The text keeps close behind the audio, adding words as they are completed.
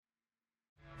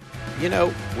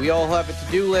we all have a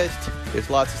to-do list. There's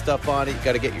lots of stuff on it. You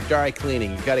got to get your dry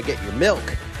cleaning. You got to get your milk.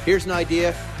 Here's an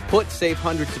idea. Save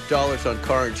hundreds of dollars on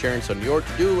car insurance on your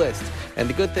to-do list. And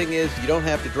the good thing is you don't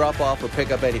have to drop off or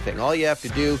pick up anything. All you have to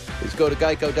do is go to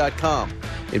geico.com.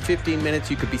 In 15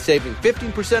 minutes, you could be saving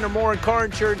 15% or more on car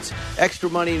insurance, extra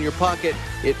money in your pocket.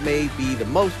 It may be the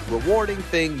most rewarding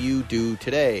thing you do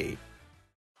today.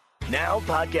 Now,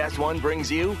 Podcast One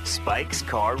brings you Spike's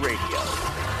Car Radio,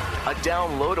 a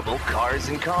downloadable cars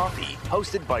and coffee,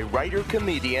 hosted by writer,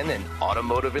 comedian, and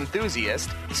automotive enthusiast,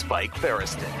 Spike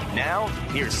Ferriston. Now,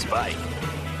 here's Spike.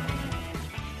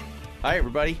 Hi,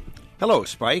 everybody. Hello,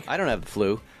 Spike. I don't have the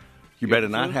flu. You better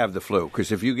not have the flu,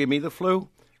 because if you give me the flu...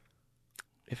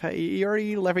 You're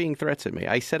already levying threats at me.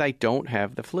 I said I don't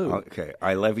have the flu. Okay,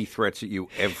 I levy threats at you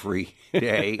every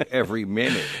day, every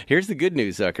minute. Here's the good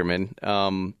news,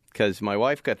 Zuckerman, because my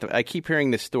wife got I keep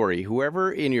hearing this story.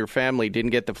 Whoever in your family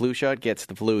didn't get the flu shot gets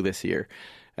the flu this year.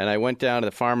 And I went down to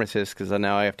the pharmacist because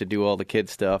now I have to do all the kid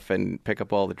stuff and pick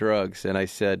up all the drugs. And I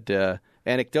said,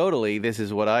 anecdotally, this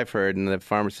is what I've heard. And the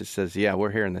pharmacist says, yeah,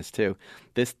 we're hearing this too.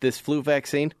 This flu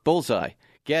vaccine, bullseye,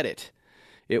 get it.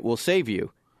 It will save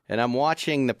you. And I'm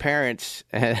watching the parents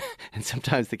and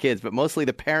sometimes the kids, but mostly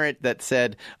the parent that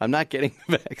said, I'm not getting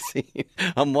the vaccine.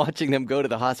 I'm watching them go to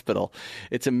the hospital.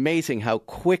 It's amazing how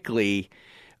quickly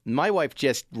my wife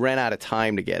just ran out of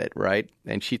time to get it, right?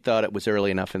 And she thought it was early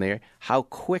enough in the year. How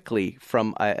quickly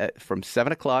from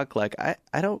 7 o'clock, like,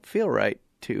 I don't feel right,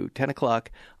 to 10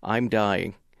 o'clock, I'm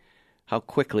dying. How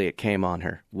quickly it came on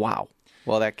her. Wow.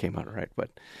 Well, that came out right,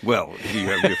 but... Well, do you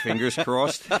have your fingers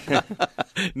crossed?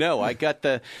 No, I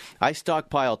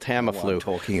stockpile Tamiflu. I'm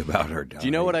talking about her dying. Do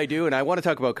you know what I do? And I want to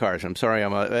talk about cars. I'm sorry,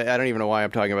 I don't even know why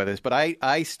I'm talking about this, but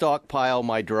I stockpile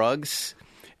my drugs,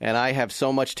 and I have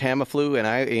so much Tamiflu,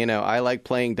 and I like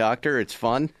playing doctor. It's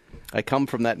fun. I come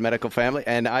from that medical family,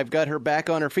 and I've got her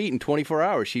back on her feet in 24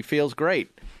 hours. She feels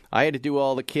great. I had to do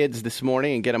all the kids this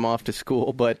morning and get them off to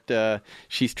school, but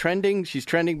she's trending. She's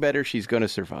trending better. She's going to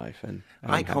survive. And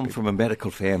I come from a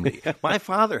medical family. My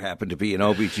father happened to be an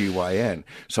OBGYN,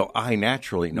 so I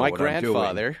naturally know what I'm doing. My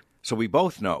grandfather. So we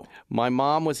both know. My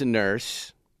mom was a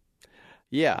nurse.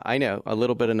 Yeah, I know. A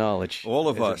little bit of knowledge. All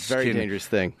of us. It's a very dangerous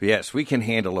thing. Yes, we can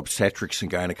handle obstetrics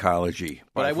and gynecology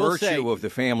by virtue of the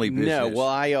family business. No, well,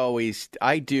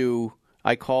 I do.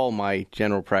 I call my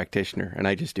general practitioner, and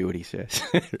I just do what he says.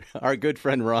 Our good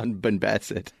friend Ron Ben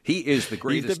Bassett. He is the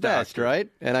greatest He's the best, doctor. right?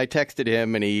 And I texted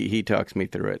him, and he talks me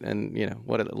through it. And,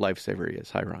 what a lifesaver he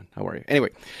is. Hi, Ron. How are you? Anyway,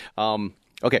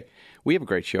 okay. We have a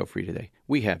great show for you today.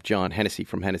 We have John Hennessey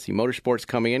from Hennessey Motorsports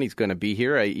coming in. He's going to be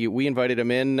here. We invited him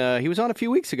in. He was on a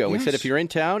few weeks ago. Yes. We said if you're in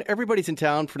town, everybody's in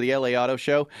town for the LA Auto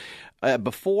Show.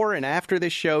 Before and after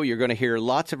this show, you're going to hear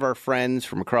lots of our friends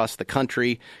from across the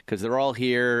country because they're all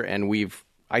here, and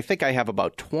I think I have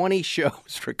about 20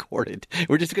 shows recorded.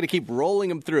 We're just going to keep rolling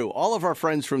them through. All of our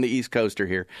friends from the East Coast are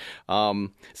here.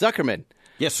 Zuckerman.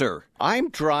 Yes, sir. I'm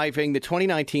driving the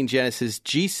 2019 Genesis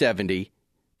G70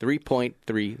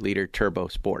 3.3-liter turbo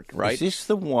sport, right? Is this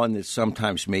the one that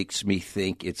sometimes makes me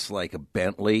think it's like a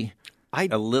Bentley?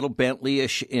 A little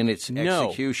Bentley-ish in its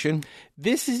execution?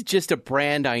 This is just a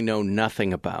brand I know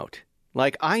nothing about.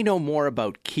 Like, I know more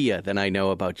about Kia than I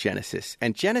know about Genesis.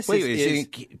 And Genesis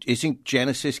isn't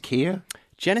Genesis Kia?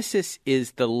 Genesis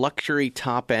is the luxury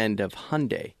top end of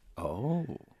Hyundai. Oh.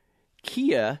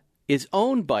 Kia is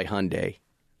owned by Hyundai.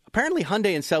 Apparently,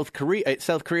 Hyundai in South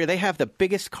Korea, they have the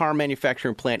biggest car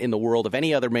manufacturing plant in the world of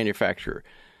any other manufacturer.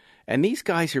 And these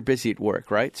guys are busy at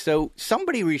work, right? So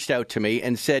somebody reached out to me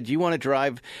and said, do you want to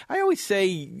drive?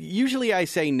 Usually I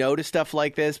say no to stuff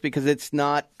like this because it's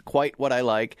not quite what I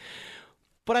like.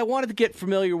 But I wanted to get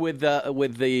familiar with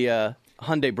the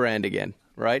Hyundai brand again,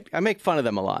 right? I make fun of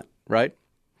them a lot, right?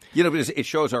 It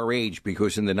shows our age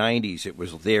because in the 90s it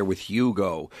was there with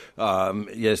Yugo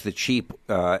as the cheap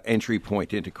entry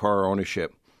point into car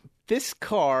ownership. This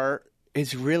car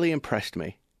has really impressed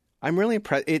me. I'm really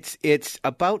impressed. It's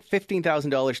about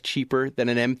 $15,000 cheaper than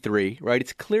an M3, right?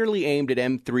 It's clearly aimed at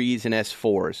M3s and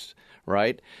S4s,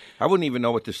 right? I wouldn't even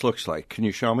know what this looks like. Can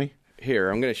you show me? Here,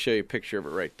 I'm going to show you a picture of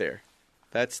it right there.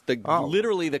 That's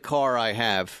literally the car I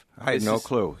have. I had no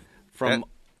clue. From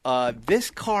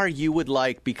this car you would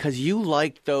like because you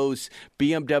like those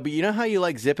BMW. You know how you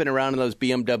like zipping around in those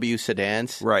BMW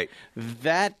sedans? Right.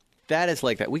 That is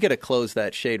like that. We got to close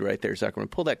that shade right there,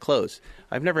 Zuckerman. Pull that close.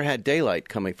 I've never had daylight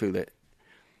coming through that.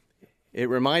 It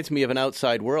reminds me of an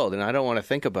outside world, and I don't want to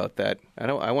think about that.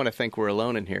 I want to think we're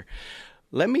alone in here.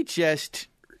 Let me just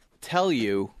tell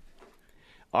you,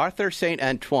 Arthur St.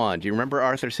 Antoine. Do you remember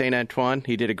Arthur St. Antoine?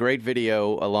 He did a great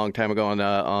video a long time ago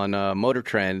on Motor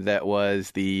Trend that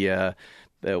was the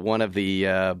one of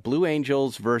the Blue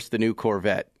Angels versus the new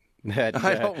Corvette. That,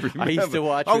 I don't remember. I used to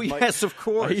watch. Yes, of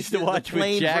course. I used to watch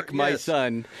with Jack, my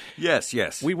son. Yes,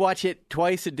 yes. We watch it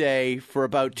twice a day for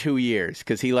about 2 years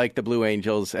because he liked the Blue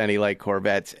Angels and he liked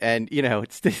Corvettes. And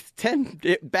it's 10.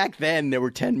 Back then there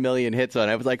were 10 million hits on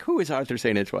it. I was like, who is Arthur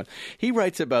St. Antoine? He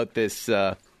writes about this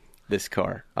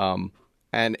car.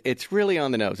 And it's really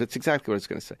on the nose. It's exactly what I was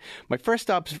going to say. My first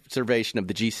observation of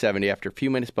the G70 after a few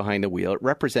minutes behind the wheel, it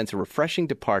represents a refreshing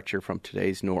departure from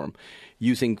today's norm,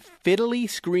 using fiddly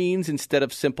screens instead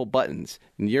of simple buttons.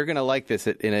 And you're going to like this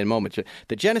in a moment.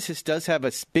 The Genesis does have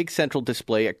a big central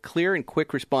display, a clear and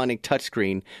quick responding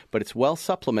touchscreen, but it's well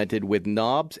supplemented with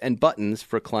knobs and buttons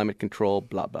for climate control,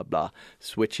 blah, blah, blah,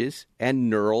 switches,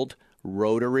 and knurled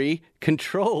rotary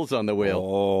controls on the wheel.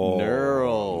 Oh,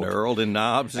 knurled and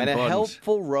knobs and buttons. A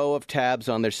helpful row of tabs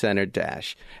on their center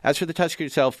dash. As for the touchscreen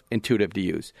itself, intuitive to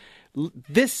use.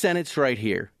 This sentence right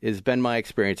here has been my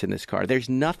experience in this car. There's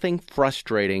nothing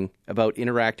frustrating about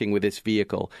interacting with this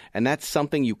vehicle, and that's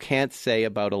something you can't say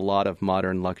about a lot of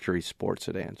modern luxury sports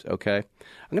sedans, okay?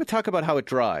 I'm going to talk about how it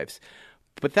drives.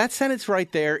 But that sentence right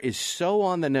there is so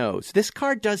on the nose. This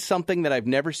car does something that I've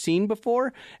never seen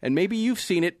before, and maybe you've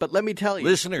seen it, but let me tell you.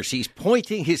 Listeners, he's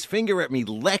pointing his finger at me,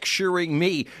 lecturing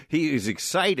me. He is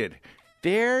excited.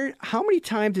 How many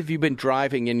times have you been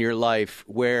driving in your life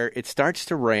where it starts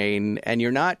to rain and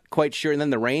you're not quite sure, and then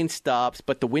the rain stops,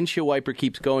 but the windshield wiper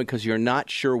keeps going because you're not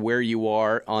sure where you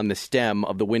are on the stem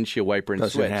of the windshield wiper and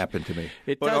switch? Doesn't happen to me.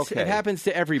 It does. Okay. It happens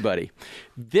to everybody.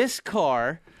 This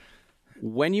car,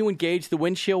 when you engage the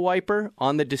windshield wiper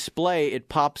on the display, it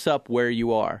pops up where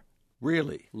you are.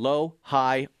 Really? Low,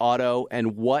 high, auto,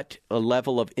 and what a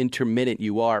level of intermittent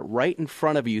you are right in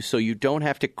front of you so you don't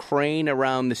have to crane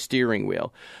around the steering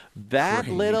wheel. That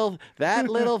little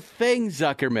thing,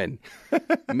 Zuckerman,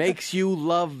 makes you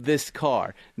love this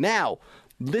car. Now,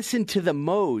 listen to the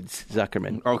modes,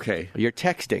 Zuckerman. Okay. You're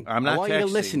texting. I'm not texting. I want you to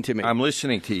listen to me. I'm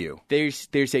listening to you.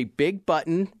 There's a big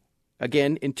button.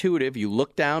 Again, intuitive. You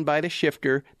look down by the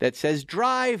shifter that says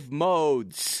drive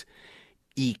modes.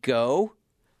 Eco,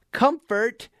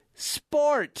 comfort,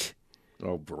 sport.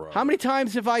 Oh, bro. How many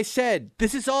times have I said,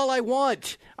 this is all I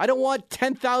want? I don't want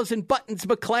 10,000 buttons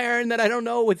McLaren that I don't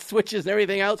know with switches and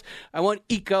everything else. I want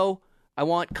eco, I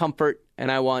want comfort,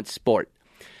 and I want sport.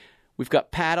 We've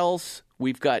got paddles.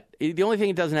 We've got the only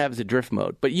thing it doesn't have is a drift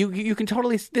mode, but you can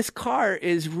totally. This car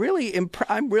is really.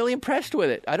 I'm really impressed with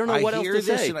it. I don't know what else to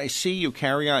say. I hear this and I see you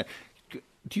carry on.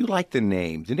 Do you like the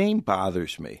name? The name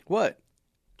bothers me. What?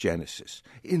 Genesis.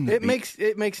 It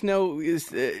makes no.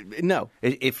 No.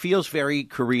 It feels very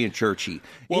Korean churchy.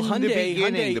 Well, in the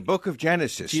beginning, the book of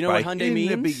Genesis. Do you know what Hyundai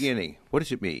means? In the beginning. What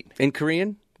does it mean? In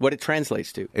Korean, what it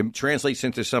translates to? It translates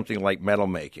into something like metal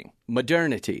making.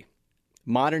 Modernity.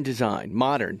 Modern design,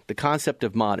 modern, the concept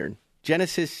of modern.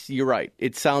 Genesis, you're right.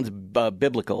 It sounds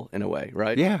biblical in a way,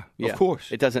 right? Yeah, of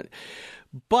course. It doesn't.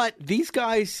 But these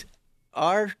guys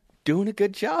are doing a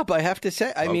good job, I have to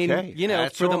say. I mean,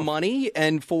 for the money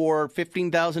and for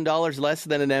 $15,000 less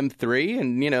than an M3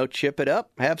 and, chip it up,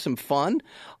 have some fun.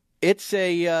 It's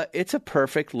a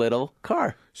perfect little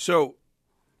car. So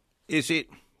it's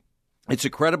a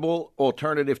credible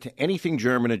alternative to anything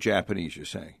German or Japanese, you're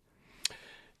saying?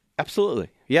 Absolutely.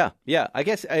 Yeah. I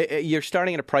guess you're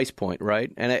starting at a price point,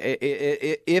 right? And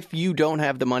if you don't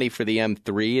have the money for the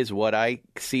M3 is what I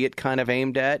see it kind of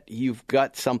aimed at, you've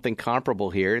got something comparable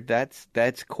here that's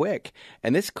quick.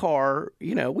 And this car,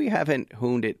 we haven't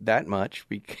hooned it that much,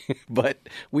 but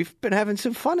we've been having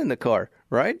some fun in the car,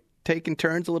 right? Taking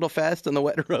turns a little fast on the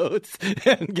wet roads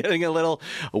and getting a little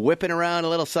whipping around a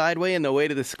little sideway in the way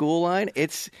to the school line.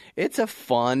 It's a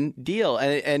fun deal.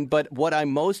 But what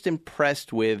I'm most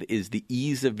impressed with is the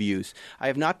ease of use. I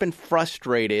have not been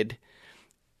frustrated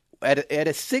at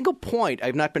a single point.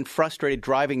 I've not been frustrated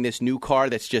driving this new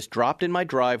car that's just dropped in my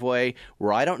driveway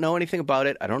where I don't know anything about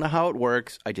it. I don't know how it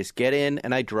works. I just get in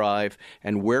and I drive,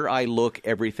 and where I look,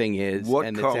 everything is.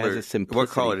 What color? It has a simplicity. What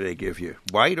color do they give you?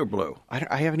 White or blue?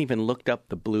 I haven't even looked up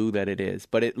the blue that it is,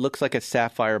 but it looks like a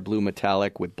sapphire blue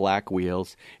metallic with black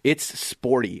wheels. It's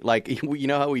sporty. Like, you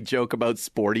know how we joke about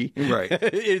sporty? Right.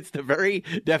 It's the very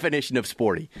definition of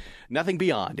sporty. Nothing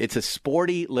beyond. It's a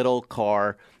sporty little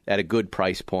car at a good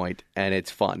price point, and it's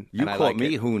fun. You caught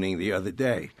me hooning the other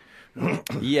day.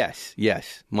 Yes.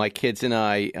 My kids and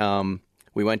I,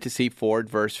 we went to see Ford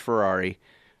versus Ferrari.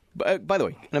 By the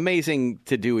way, an amazing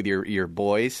to do with your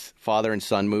boys, father and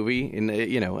son movie.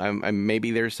 And maybe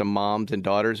there's some moms and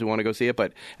daughters who want to go see it,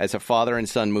 but as a father and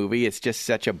son movie, it's just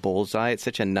such a bullseye. It's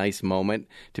such a nice moment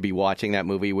to be watching that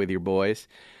movie with your boys.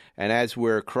 And as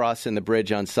we're crossing the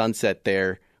bridge on Sunset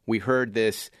there, we heard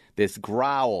this this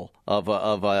growl of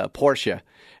a Porsche.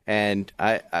 And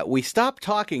we stopped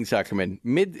talking, Zuckerman,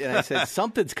 and I said,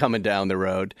 something's coming down the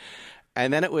road.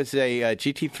 And then it was a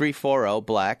GT340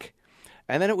 black.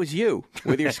 And then it was you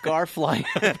with your scarf flying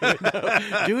out the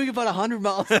window, doing about 100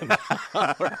 miles an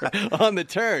hour on the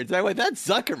turns. I went, that's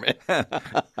Zuckerman.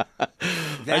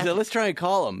 I said, let's try and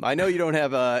call him. I know you don't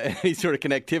have any sort of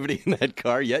connectivity in that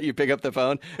car yet. You pick up the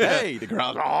phone. Hey, the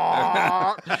ground.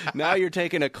 Now you're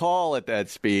taking a call at that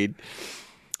speed.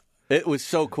 It was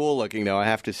so cool looking, though, I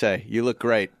have to say. You look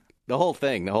great. The whole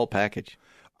thing, the whole package.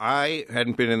 I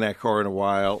hadn't been in that car in a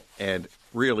while, and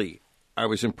really, I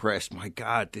was impressed. My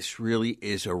God, this really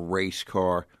is a race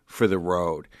car for the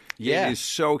road. Yeah. It is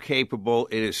so capable.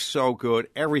 It is so good.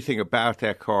 Everything about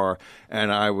that car.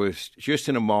 And I was just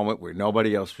in a moment where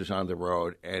nobody else was on the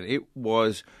road, and it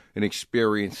was an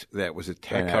experience that was a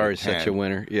 10 That car out of is 10. such a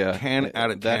winner. Yeah. 10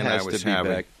 out of 10 that has I was to be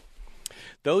having. back.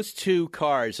 Those two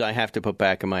cars I have to put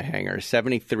back in my hangar,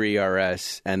 73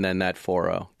 RS and then that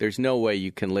 40. There's no way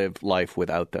you can live life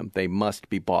without them. They must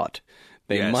be bought.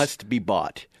 They must be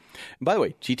bought. By the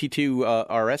way, GT2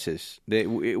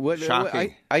 RSs.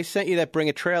 Shocking. I sent you that Bring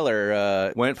a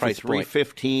Trailer Went for price point.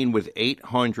 $315 with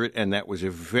 800, and that was a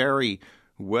very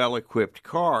well-equipped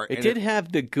car. It did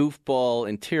have the goofball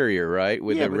interior, right,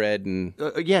 with the red and...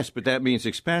 yes, but that means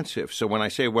expensive. So when I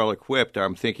say well-equipped,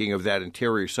 I'm thinking of that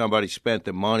interior. Somebody spent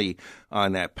the money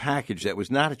on that package. That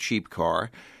was not a cheap car.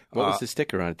 What was the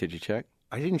sticker on it? Did you check?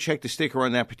 I didn't check the sticker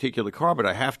on that particular car, but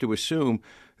I have to assume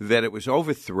that it was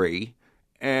over 3,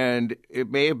 and it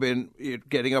may have been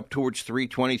getting up towards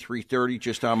 320, 330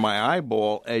 just on my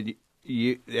eyeball, and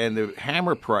the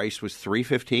hammer price was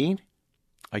 $315.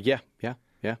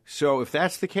 Yeah. So if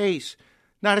that's the case,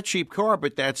 not a cheap car,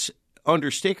 but that's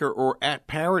under sticker or at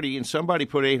parity, and somebody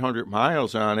put 800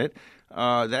 miles on it.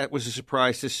 That was a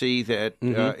surprise to see that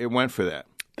it went for that.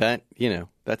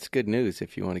 That's good news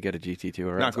if you want to get a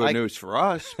GT2 RS. Not good news for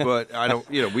us, but I don't.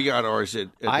 We got ours at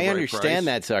the I right understand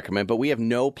price. that, Zuckerman, but we have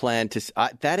no plan to.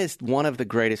 That is one of the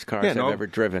greatest cars I've ever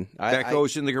driven. That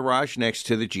goes in the garage next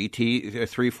to the GT3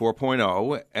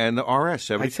 4.0 and the RS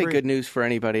 73. I'd say good news for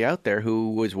anybody out there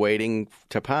who was waiting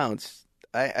to pounce.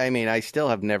 I mean, I still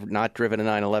have not driven a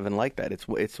 911 like that.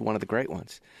 It's one of the great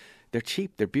ones. They're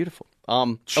cheap. They're beautiful.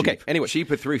 Cheap. Okay. Anyway,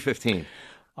 cheap at $315.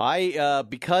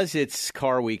 Because it's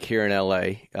Car Week here in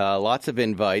L.A., lots of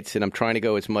invites, and I'm trying to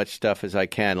go as much stuff as I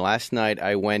can. Last night,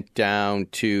 I went down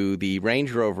to the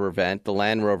Range Rover event, the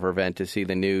Land Rover event, to see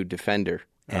the new Defender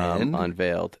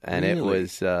unveiled. And It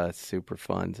was super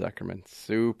fun, Zuckerman.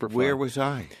 Super fun. Where was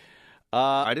I?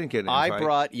 I didn't get an invite. I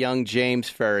brought young James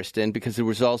Ferriston because there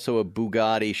was also a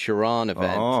Bugatti Chiron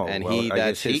event, and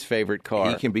that's his favorite car.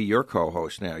 He can be your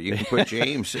co-host now. You can put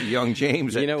young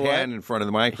James at 10 in front of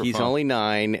the microphone. He's only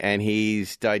 9, and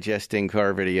he's digesting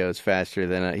car videos faster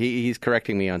than he's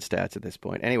correcting me on stats at this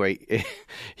point. Anyway,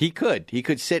 he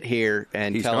could sit here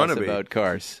and tell us about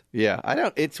cars.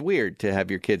 Yeah, it's weird to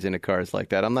have your kids into cars like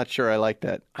that. I'm not sure I like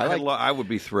that. I would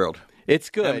be thrilled.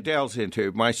 It's good. Dale's into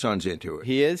it. My son's into it.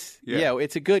 He is? Yeah,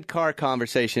 it's a good car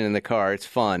conversation in the car. It's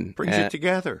fun. Brings it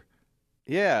together.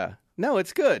 Yeah. No,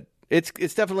 it's good. It's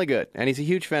definitely good. And he's a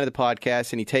huge fan of the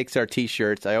podcast, and he takes our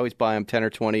T-shirts. I always buy him 10 or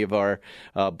 20 of our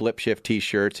Blip Shift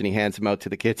T-shirts, and he hands them out to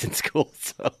the kids in school.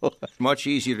 So much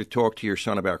easier to talk to your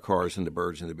son about cars than the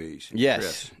birds and the bees.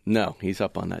 Yes. No, he's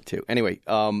up on that, too. Anyway,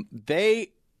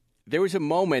 there was a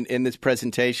moment in this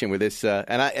presentation where this,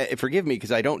 and forgive me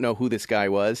because I don't know who this guy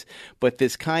was, but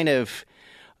this kind of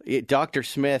Dr.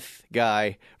 Smith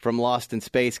guy from Lost in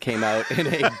Space came out in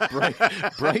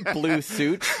a bright blue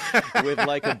suit with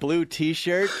like a blue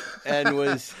T-shirt and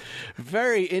was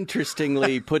very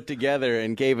interestingly put together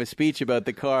and gave a speech about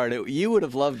the car. And you would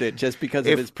have loved it just because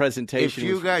of his presentation. If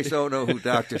you guys don't know who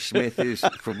Dr. Smith is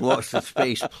from Lost in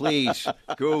Space, please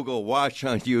Google, watch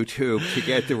on YouTube to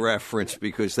get the reference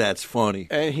because that's funny.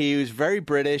 And he was very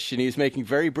British, and he was making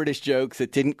very British jokes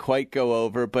that didn't quite go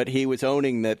over, but he was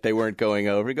owning that they weren't going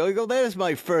over. He goes, there's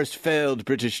my first failed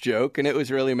British joke, and it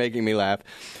was really making me laugh.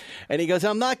 And he goes,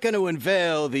 I'm not going to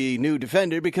unveil the new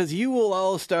Defender because you will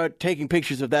all start taking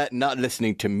pictures of that and not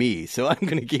listening to me, so I'm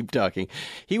going to keep talking.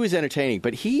 He was entertaining,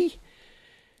 but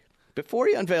before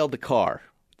he unveiled the car,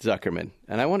 Zuckerman,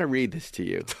 and I want to read this to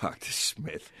you. Dr.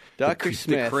 Smith. Dr.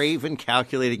 Smith. The craven,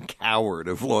 calculating coward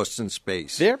of Lost in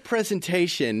Space. Their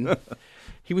presentation,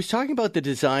 he was talking about the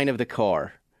design of the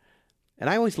car. And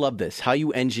I always love this, how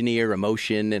you engineer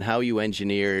emotion and how you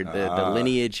engineer the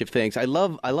lineage of things. I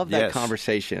love that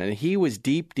conversation. And he was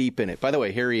deep in it. By the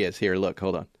way, here he is. Here, look,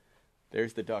 hold on.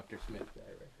 There's the Dr. Smith guy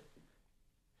right here.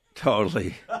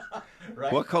 Totally.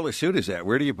 Right? What color suit is that?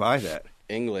 Where do you buy that?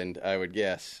 England, I would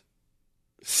guess.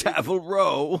 Savile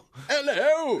Row.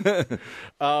 Hello.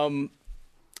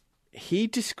 He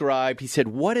said,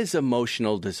 what is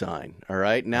emotional design? All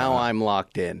right. Now I'm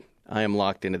locked in. I am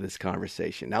locked into this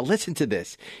conversation. Now listen to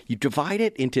this. You divide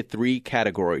it into 3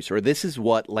 categories, or this is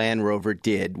what Land Rover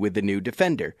did with the new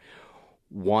Defender.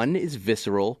 1 is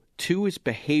visceral, 2 is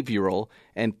behavioral,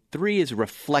 and 3 is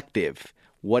reflective.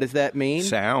 What does that mean?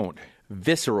 Sound.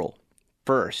 Visceral.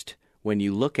 First, when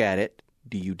you look at it,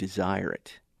 do you desire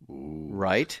it? Ooh.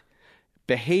 Right?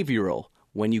 Behavioral.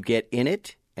 When you get in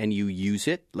it, and you use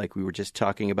it, like we were just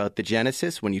talking about the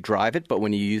Genesis, when you drive it, but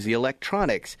when you use the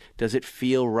electronics, does it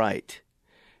feel right?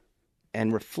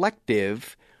 And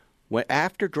reflective,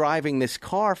 after driving this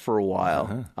car for a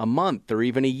while, a month or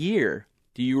even a year,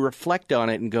 do you reflect on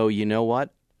it and go, you know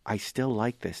what? I still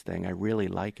like this thing. I really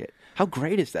like it. How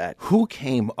great is that? Who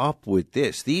came up with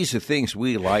this? These are things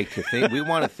we like to think. We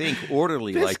want to think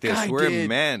orderly like this. We're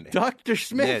men. Dr.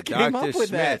 Smith came up with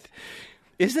that.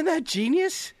 Isn't that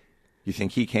genius? You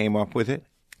think he came up with it?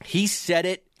 He said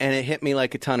it, and it hit me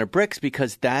like a ton of bricks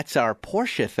because that's our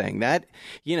Porsche thing. That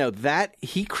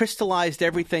he crystallized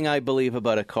everything I believe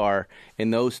about a car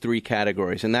in those 3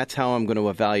 categories, and that's how I'm going to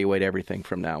evaluate everything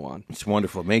from now on. It's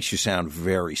wonderful. It makes you sound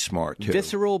very smart, too.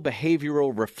 Visceral,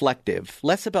 behavioral, reflective.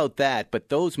 Less about that, but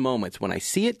those moments. When I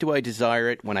see it, do I desire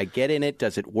it? When I get in it,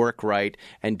 does it work right?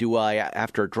 And do I,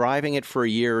 after driving it for a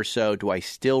year or so, do I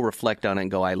still reflect on it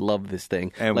and go, I love this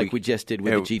thing, and like we just did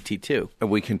with the GT2? And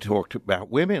we can talk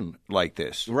about women like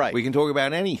this. Right. We can talk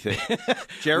about anything.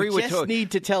 Jerry we just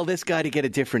need to tell this guy to get a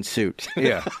different suit.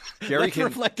 Yeah. Jerry Let's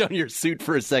reflect on your suit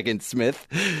for a second, Smith.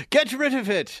 Get rid of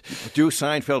it. Do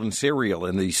Seinfeld and Serial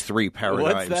in these 3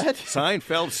 paradigms. What's that?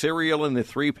 Seinfeld, Serial, in the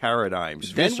 3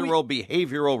 paradigms. Visceral,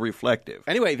 behavioral, reflective.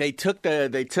 Anyway, they took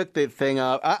the thing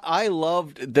up. I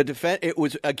loved the defense. It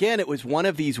was one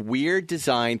of these weird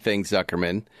design things,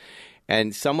 Zuckerman.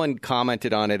 And someone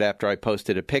commented on it after I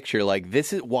posted a picture, like,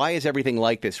 why is everything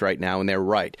like this right now? And they're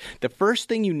right. The first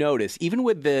thing you notice, even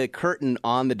with the curtain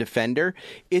on the Defender,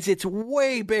 is it's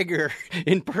way bigger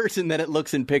in person than it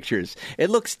looks in pictures. It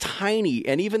looks tiny.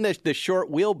 And even the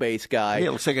short wheelbase guy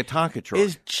it looks like a Tonka truck.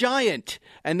 Is giant.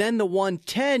 And then the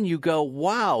 110, you go,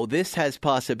 wow, this has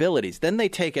possibilities. Then they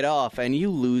take it off and you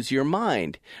lose your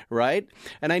mind, right?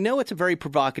 And I know it's a very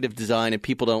provocative design and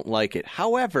people don't like it.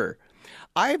 However,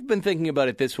 I've been thinking about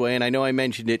it this way, and I know I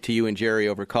mentioned it to you and Jerry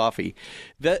over coffee.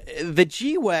 The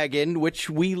G-Wagon, which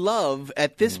we love,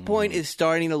 at this point is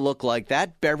starting to look like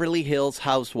that Beverly Hills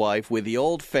housewife with the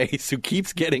old face who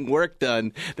keeps getting work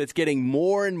done, that's getting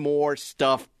more and more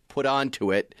stuff put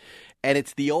onto it. And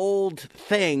it's the old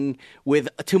thing with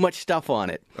too much stuff on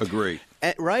it. Agree.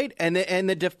 Right? And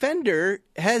the Defender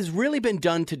has really been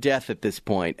done to death at this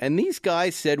point. And these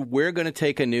guys said, we're going to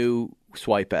take a new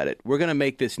swipe at it. We're going to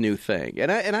make this new thing. And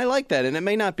I like that. And it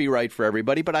may not be right for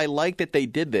everybody, but I like that they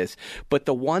did this. But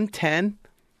the 110,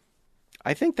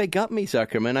 I think they got me,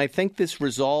 Zuckerman. I think this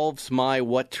resolves my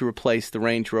what to replace the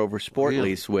Range Rover Sport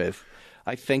lease with.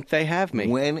 I think they have me.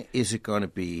 When is it going to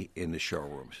be in the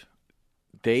showrooms?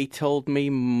 They told me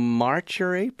March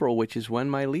or April, which is when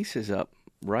my lease is up,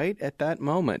 right at that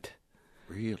moment.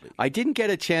 Really? I didn't get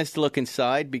a chance to look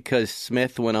inside because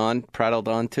Smith prattled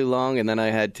on too long, and then I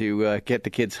had to get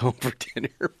the kids home for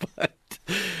dinner. But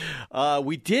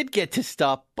we did get to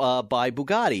stop by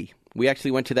Bugatti. We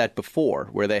actually went to that before,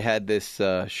 where they had this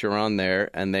Chiron there,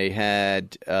 and they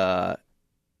had their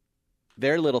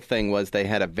little thing was they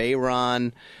had a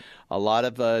Veyron. A lot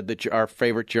of our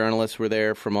favorite journalists were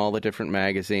there from all the different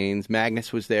magazines.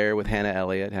 Magnus was there with Hannah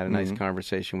Elliott, had a nice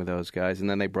conversation with those guys. And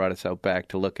then they brought us out back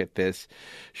to look at this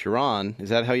Chiron. Is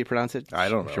that how you pronounce it? I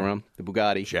don't know. Chiron, the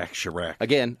Bugatti. Jacques Chirac.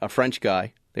 Again, a French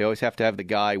guy. They always have to have the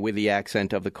guy with the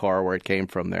accent of the car where it came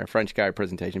from there. French guy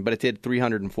presentation. But it did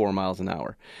 304 miles an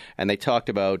hour. And they talked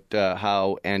about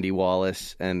how Andy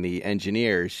Wallace and the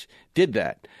engineers did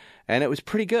that. And it was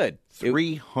pretty good.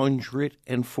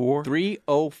 304?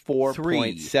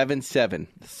 304.77.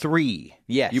 3.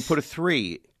 Yes. You put a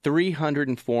 3.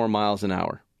 304 miles an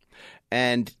hour.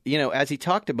 And, as he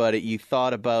talked about it, you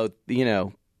thought about,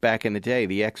 back in the day,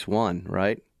 the X1,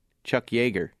 right? Chuck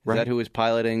Yeager. Is that who was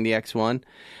piloting the X1?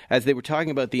 As they were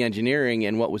talking about the engineering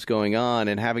and what was going on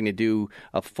and having to do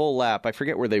a full lap, I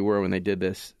forget where they were when they did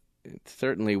this. It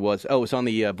certainly was. Oh, it was on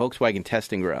the Volkswagen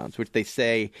testing grounds, which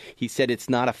he said it's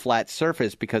not a flat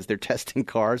surface because they're testing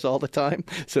cars all the time.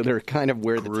 So they're kind of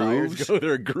where the tires go.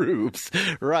 They're grooves.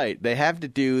 Right. They have to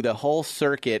do the whole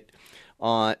circuit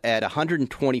at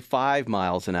 125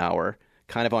 miles an hour,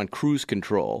 kind of on cruise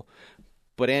control.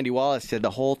 But Andy Wallace said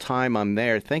the whole time I'm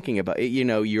there thinking about it,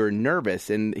 you're nervous.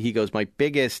 And he goes, my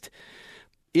biggest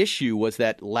issue was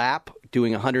that lap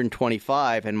doing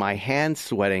 125 and my hands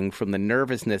sweating from the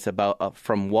nervousness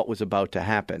from what was about to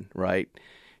happen, right?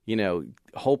 You know,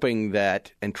 hoping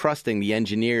that and trusting the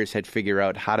engineers had figured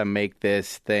out how to make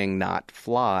this thing not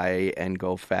fly and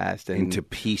go fast. And, into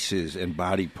pieces and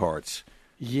body parts.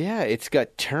 Yeah, it's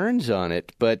got turns on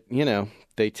it, but, you know,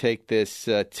 they take this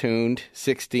tuned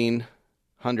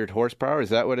 1,600 horsepower.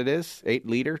 Is that what it is? 8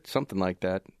 liter? Something like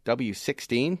that.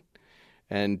 W16.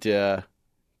 And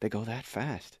they go that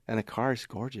fast. And the car is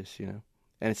gorgeous, you know.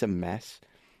 And it's a mess.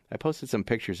 I posted some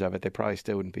pictures of it. They probably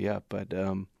still wouldn't be up, but...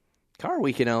 Car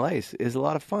Week in LA is a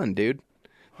lot of fun, dude.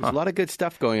 There's a lot of good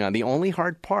stuff going on. The only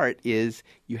hard part is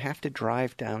you have to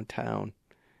drive downtown,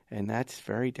 and that's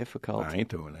very difficult. I ain't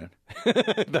doing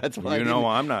that. That's why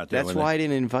I'm not doing That's why I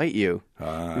didn't invite you.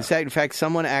 In fact,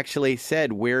 someone actually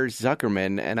said, "Where's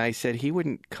Zuckerman?" And I said he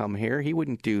wouldn't come here. He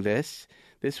wouldn't do this.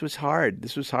 This was hard.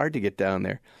 This was hard to get down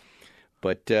there.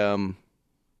 But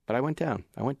I went down.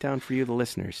 I went down for you, the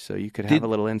listeners, so you could have a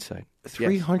little insight.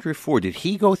 304. Yes. Did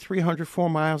he go 304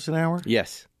 miles an hour?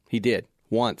 Yes, he did.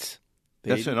 Once.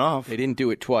 That's enough. They didn't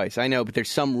do it twice. I know, but there's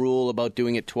some rule about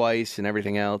doing it twice and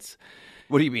everything else.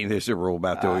 What do you mean there's a rule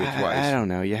about doing it twice? I don't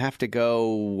know. You have to go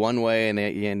one way and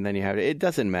then you have to. It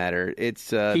doesn't matter.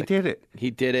 It's He did it. He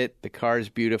did it. The car's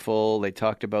beautiful. They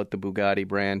talked about the Bugatti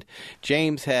brand.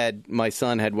 My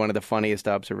son had one of the funniest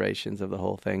observations of the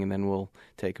whole thing, and then we'll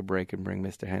take a break and bring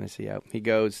Mr. Hennessey out. He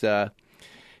goes,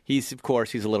 he's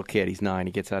a little kid. He's 9.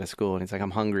 He gets out of school, and he's like,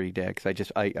 "I'm hungry, Dad,"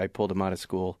 because I pulled him out of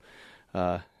school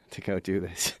to go do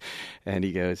this. And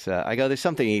he goes, I go, "There's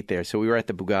something to eat there." So we were at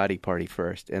the Bugatti party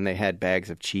first, and they had bags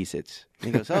of Cheez-Its. And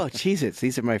he goes, "Oh, Cheez-Its,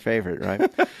 these are my favorite," right?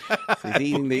 So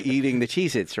he's eating the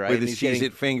Cheez-Its, right? With his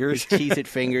Cheez-It fingers. His Cheez-It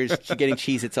fingers, getting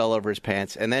Cheez-Its all over his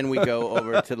pants. And then we go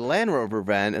over to the Land Rover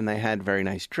van, and they had very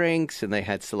nice drinks, and they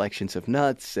had selections of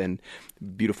nuts and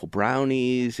beautiful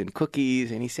brownies and cookies.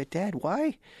 And he said, "Dad,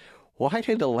 why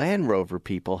do the Land Rover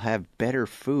people have better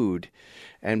food?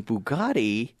 And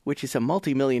Bugatti, which is a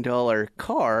multi-million-dollar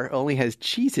car, only has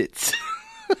Cheez-Its."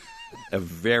 A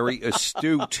very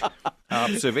astute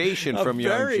observation from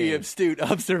young James. A very astute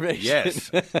observation.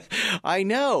 Yes. I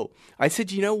know. I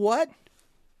said, you know what?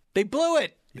 They blew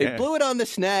it. They blew it on the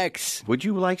snacks. Would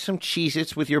you like some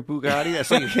Cheez-Its with your Bugatti?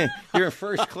 That's like you're in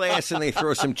first class and they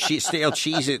throw some stale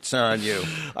Cheez-Its on you.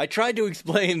 I tried to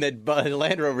explain that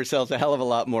Land Rover sells a hell of a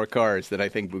lot more cars than I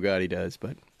think Bugatti does,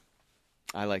 but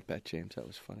I like that, James. That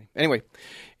was funny. Anyway,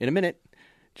 in a minute,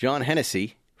 John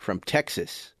Hennessey from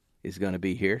Texas is going to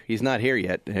be here. He's not here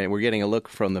yet. We're getting a look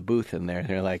from the booth in there.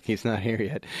 They're like, he's not here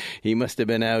yet. He must have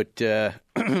been out...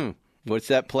 what's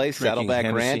that place? Drinking Saddleback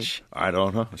Hennessy? Ranch? I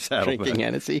don't know. Drinking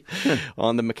Hennessy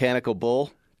on the Mechanical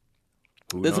Bull.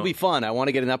 This will be fun. I want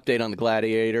to get an update on the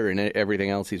Gladiator and everything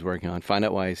else he's working on. Find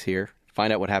out why he's here.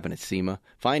 Find out what happened at SEMA.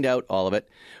 Find out all of it.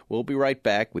 We'll be right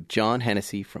back with John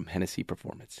Hennessey from Hennessey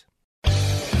Performance.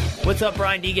 What's up,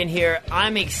 Brian Deegan here.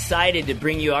 I'm excited to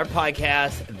bring you our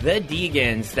podcast, The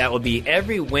Deegans, that will be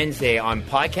every Wednesday on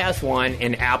Podcast One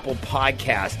and Apple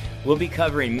Podcasts. We'll be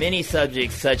covering many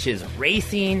subjects such as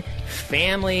racing,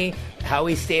 family, how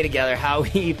we stay together, how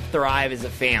we thrive as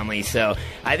a family. So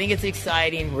I think it's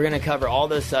exciting. We're going to cover all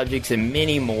those subjects and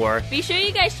many more. Be sure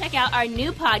you guys check out our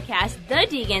new podcast, The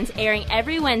Deegans, airing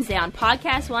every Wednesday on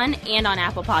Podcast One and on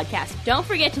Apple Podcasts. Don't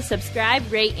forget to subscribe,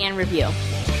 rate, and review.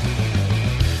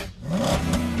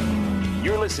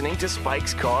 You're listening to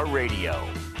Spike's Car Radio.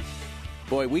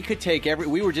 Boy, we could take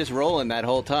we were just rolling that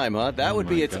whole time, huh? That would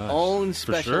be its own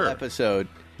special episode.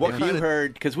 What you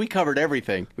heard, because we covered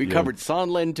everything. We covered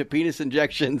Sondland to penis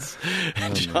injections.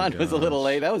 John was a little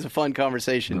late. That was a fun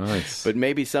conversation. Nice. But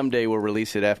maybe someday we'll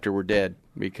release it after we're dead,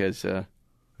 because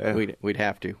we'd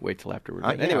have to wait till after we're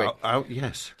dead. Anyway,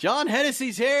 yes. John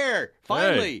Hennessey's here,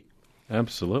 finally. Hey.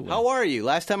 Absolutely. How are you?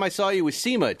 Last time I saw you was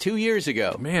SEMA 2 years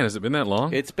ago. Man, has it been that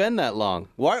long? It's been that long.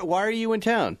 Why are you in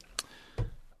town?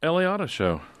 LA Auto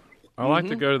Show. I like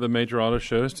to go to the major auto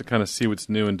shows to kind of see what's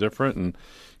new and different, and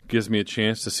gives me a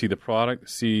chance to see the product,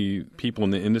 see people in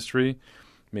the industry,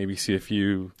 maybe see a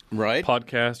few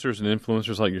podcasters and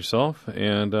influencers like yourself,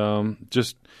 and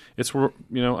just it's where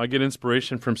I get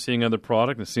inspiration from seeing other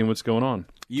product and seeing what's going on.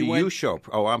 You show?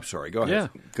 Oh, I'm sorry. Go ahead.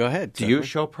 Yeah, go ahead. Do you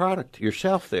show product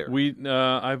yourself there?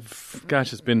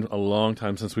 It's been a long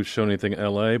time since we've shown anything in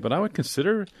LA, but I would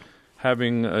consider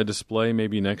having a display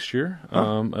maybe next year.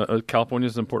 California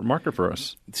is an important market for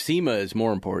us. SEMA is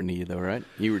more important to you, though, right?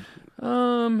 Here's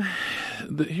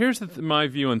my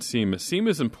view on SEMA. SEMA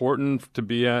is important to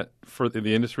be at for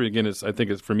the industry. Again,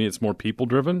 for me, it's more people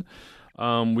driven.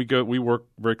 We work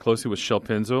very closely with Shell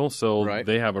Pennzoil, so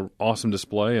they have an awesome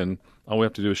display, and all we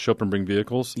have to do is show up and bring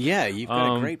vehicles. Yeah, you've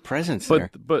got a great presence there.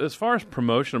 But as far as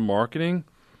promotion and marketing,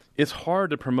 it's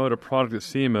hard to promote a product at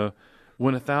SEMA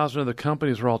when 1,000 other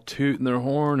companies are all tooting their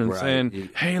horn and saying,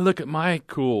 "Hey, look at my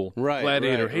cool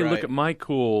Gladiator. Hey, look at my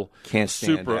cool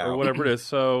Supra or whatever it is."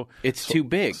 So it's too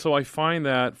big. So I find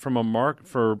that from a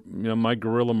my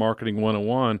guerrilla marketing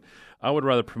 101. I would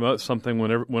rather promote something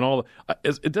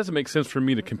it doesn't make sense for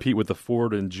me to compete with the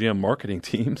Ford and GM marketing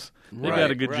teams. They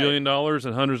got a gajillion dollars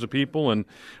and hundreds of people, and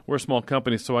we're a small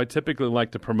company. So I typically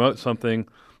like to promote something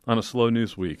on a slow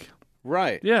news week.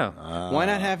 Right. Yeah. Why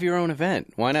not have your own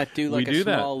event? Why not do like a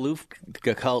small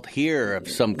Lufthansa cult here of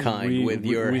some kind with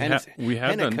your Hennessey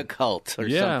cult or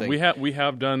something? Yeah, we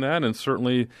have done that, and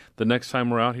certainly the next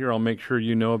time we're out here, I'll make sure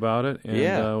you know about it.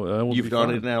 And, you've done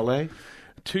it in L.A.?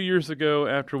 2 years ago,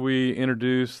 after we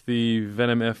introduced the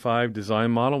Venom F5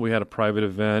 design model, we had a private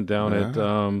event down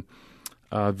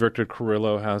at Victor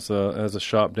Carrillo has a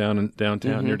shop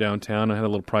downtown near downtown. I had a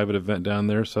little private event down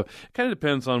there, so it kind of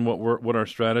depends on what our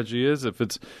strategy is.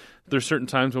 There's certain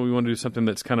times when we want to do something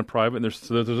that's kind of private, and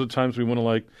there's other times we want to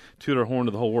like toot our horn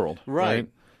to the whole world. Right.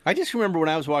 I just remember when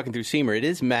I was walking through SEMA, it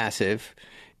is massive.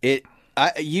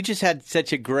 You just had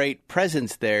such a great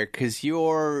presence there because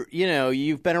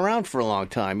you've been around for a long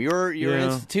time. You're an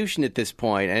institution at this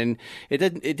point, and it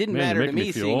didn't matter to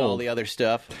me seeing all the other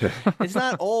stuff. It's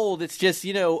not old. It's just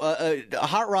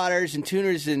hot rodders and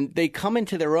tuners, and they come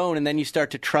into their own, and then you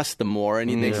start to trust them more,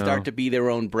 and they start to be their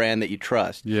own brand that you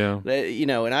trust. Yeah,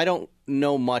 and I don't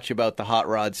know much about the hot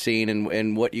rod scene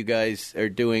and what you guys are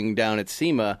doing down at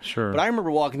SEMA. Sure. But I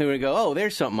remember walking through and go, "Oh,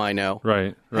 there's something I know."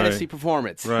 Right. Hennessey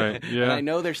Performance. Right. Yeah. And I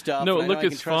know their stuff. No, look,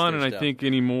 it's fun, and I think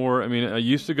anymore. I mean, I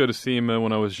used to go to SEMA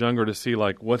when I was younger to see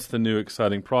like what's the new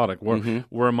exciting product.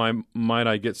 Where might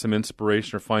I get some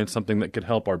inspiration or find something that could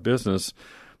help our business.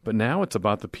 But now it's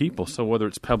about the people. So whether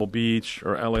it's Pebble Beach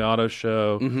or LA Auto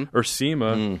Show or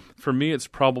SEMA, for me it's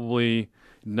probably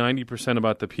 90%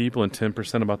 about the people and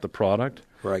 10% about the product.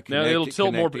 Right. Now it'll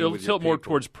tilt more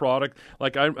towards product.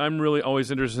 Like I'm really always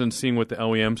interested in seeing what the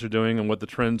OEMs are doing and what the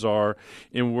trends are,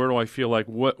 and where do I feel like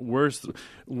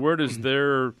where does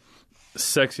their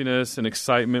sexiness and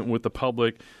excitement with the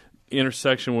public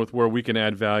intersection with where we can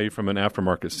add value from an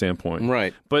aftermarket standpoint.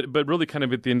 Right. But really kind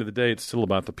of at the end of the day, it's still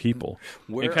about the people.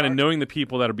 And kind of knowing the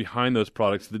people that are behind those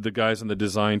products, the guys on the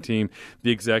design team,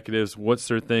 the executives, what's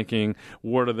their thinking,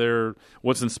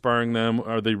 what's inspiring them?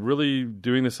 Are they really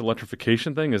doing this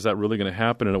electrification thing? Is that really going to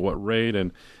happen and at what rate?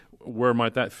 And where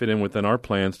might that fit in within our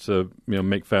plans to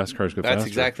make fast cars go faster? That's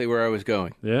exactly where I was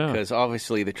going. Yeah. Because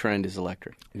obviously the trend is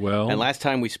electric. Well. And last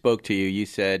time we spoke to you, you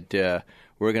said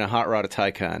we're going to hot rod a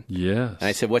Taycan. Yes. And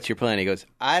I said, what's your plan? He goes,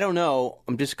 I don't know.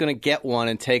 I'm just going to get one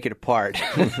and take it apart.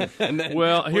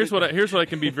 Well, here's what I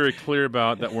can be very clear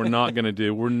about that we're not going to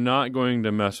do. We're not going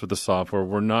to mess with the software.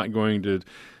 We're not going to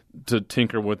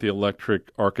tinker with the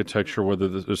electric architecture, whether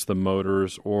it's the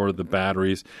motors or the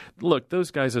batteries. Look,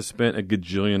 those guys have spent a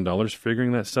gajillion dollars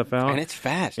figuring that stuff out. And it's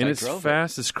fast. And it's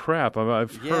fast as crap.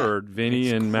 I've heard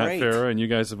Vinny and Matt Farah, and you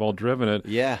guys have all driven it.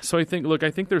 Yeah. So I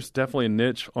think there's definitely a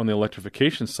niche on the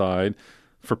electrification side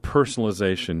for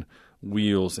personalization,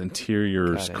 wheels,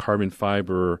 interiors, carbon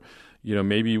fiber.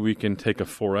 Maybe we can take a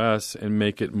 4S and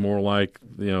make it more like,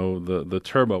 the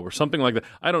turbo or something like that.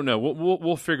 I don't know.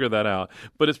 We'll figure that out.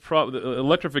 But it's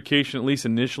electrification, at least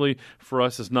initially, for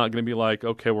us is not going to be like,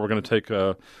 okay, we're going to take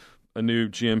a new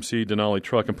GMC Denali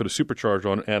truck and put a supercharger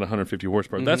on and add 150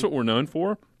 horsepower. Mm-hmm. That's what we're known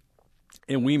for.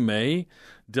 And we may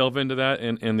delve into that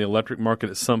in the electric market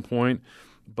at some point.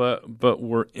 But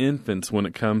we're infants when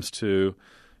it comes to,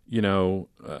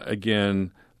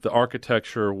 again, the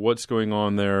architecture, what's going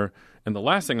on there. And the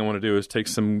last thing I want to do is take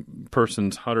some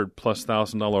person's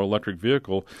 $100,000+ electric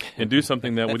vehicle and do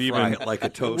something that would even fry it like a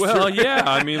toaster. Well, yeah.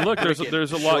 I mean, look,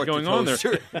 there's a lot going on there.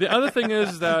 The other thing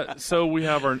is that we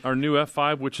have our new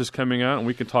F5, which is coming out, and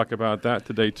we can talk about that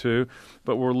today too.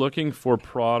 But we're looking for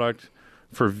product.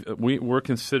 We're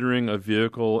considering a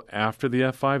vehicle after the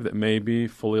F5 that may be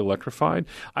fully electrified.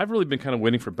 I've really been kind of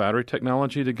waiting for battery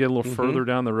technology to get a little further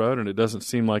down the road, and it doesn't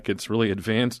seem like it's really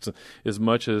advanced as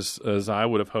much as I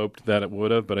would have hoped that it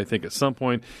would have. But I think at some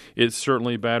point,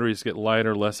 batteries get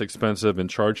lighter, less expensive, and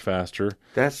charge faster.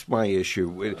 That's my issue.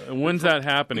 When's that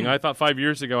happening? I thought 5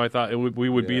 years ago, we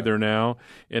would be there now,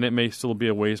 and it may still be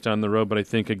a ways down the road. But I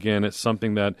think, again, it's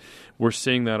something that we're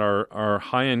seeing that our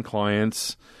high-end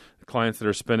clients that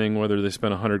are spending, whether they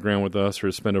spend $100,000 with us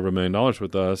or spend over $1 million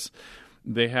with us,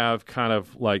 they have kind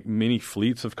of like mini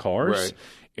fleets of cars, right.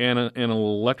 And an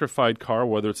electrified car,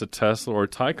 whether it's a Tesla or a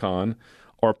Taycan,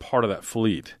 are part of that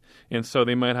fleet. And so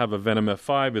they might have a Venom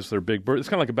F5 as their big Bertha. It's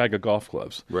kind of like a bag of golf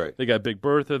clubs. Right. They got Big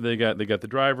Bertha, they got the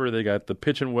driver, they got the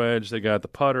pitch and wedge, they got the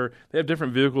putter. They have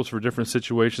different vehicles for different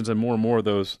situations, and more of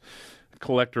those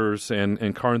collectors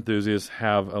and car enthusiasts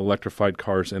have electrified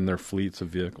cars in their fleets of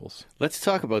vehicles. Let's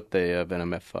talk about the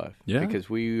Venom F5. Yeah.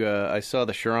 Because I saw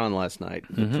the Chiron last night,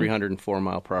 the 304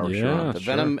 mile per hour Yeah, Chiron. The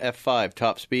sure. Venom F5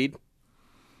 top speed.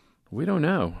 We don't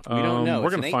know. We don't know.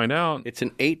 We're going to find out. It's an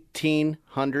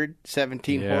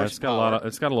 1,817 horsepower.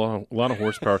 It's got a lot of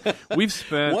horsepower. We've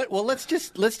spent. What? Well, let's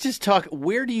just talk.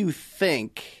 Where do you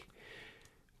think?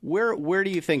 Where do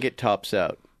you think it tops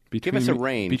out? Give us a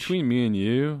range between me and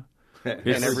you. And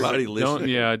everybody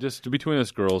listening. Just between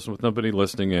us girls, with nobody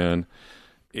listening in.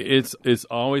 It's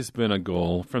always been a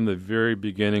goal from the very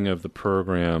beginning of the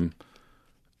program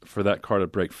for that car to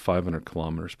break 500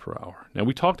 kilometers per hour. Now,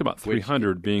 we talked about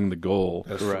 300 being the goal.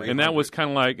 That's right. And that was kind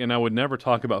of like, and I would never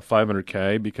talk about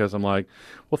 500K because I'm like,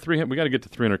 well, 300, we got to get to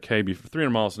 300K,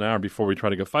 300 miles an hour before we try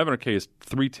to go. 500K is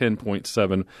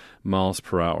 310.7 miles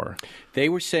per hour. They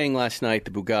were saying last night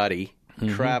the Bugatti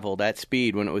traveled at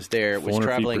speed when it was there. It was 400 feet per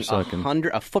traveling second.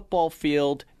 a football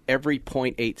field every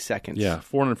 0.8 seconds. Yeah,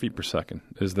 400 feet per second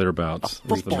is thereabouts.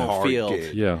 Football field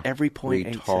Retarded. every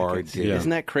 0.8 seconds. Yeah.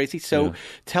 Isn't that crazy? So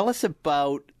tell us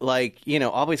about,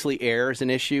 obviously air is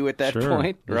an issue at that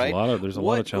point, There's right? There's a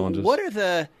lot of challenges. What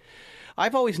are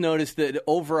I've always noticed that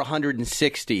over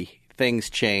 160 things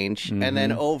change, and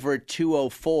then over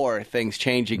 204 things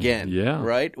change again. Yeah.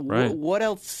 Right? Right. What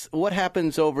else? What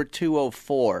happens over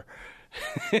 204?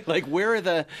 Where are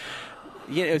the...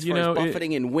 as far as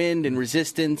buffeting and wind and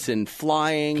resistance and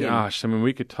flying. Gosh, I mean,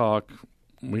 we could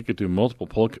do multiple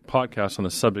podcasts on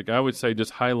the subject. I would say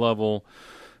just high level,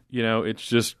 it's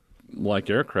just like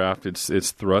aircraft,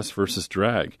 it's thrust versus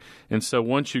drag. And so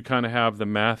once you kind of have the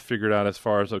math figured out as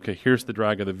far as, okay, here's the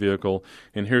drag of the vehicle,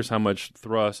 and here's how much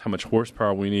thrust, how much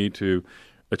horsepower we need to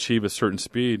achieve a certain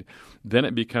speed, then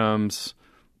it becomes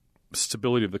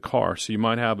stability of the car. So you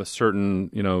might have a certain,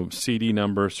 CD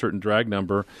number, a certain drag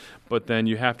number, but then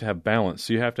you have to have balance.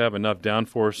 So you have to have enough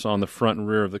downforce on the front and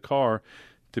rear of the car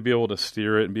to be able to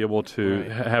steer it and be able to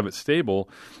have it stable.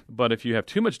 But if you have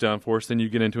too much downforce, then you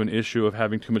get into an issue of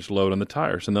having too much load on the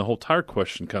tires, and the whole tire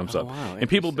question comes up. Wow, and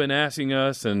people have been asking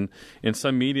us, and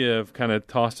some media have kind of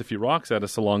tossed a few rocks at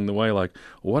us along the way, like,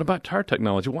 well, what about tire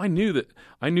technology? Well, I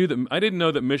didn't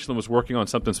know that Michelin was working on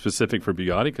something specific for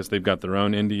Bugatti because they've got their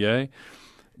own NDA.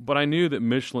 But I knew that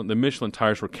the Michelin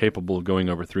tires were capable of going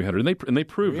over 300, and they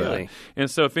proved Really? that.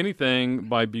 And so, if anything,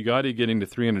 by Bugatti getting to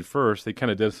 300 first, they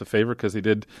kind of did us a favor because they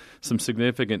did some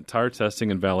significant tire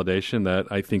testing and validation that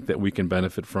I think that we can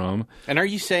benefit from. And are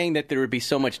you saying that there would be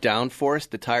so much downforce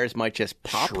the tires might just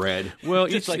pop? Shred. Well,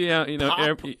 Just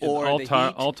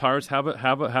all all tires have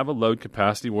a load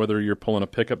capacity, whether you're pulling a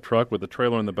pickup truck with a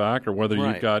trailer in the back or whether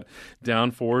Right. you've got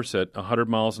downforce at 100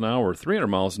 miles an hour or 300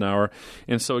 miles an hour.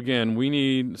 And so again,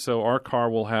 our car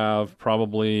will have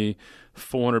probably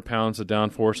 400 pounds of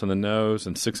downforce on the nose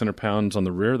and 600 pounds on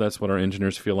the rear. That's what our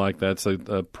engineers feel like. That's a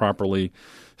properly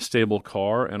stable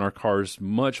car, and our car is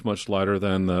much, much lighter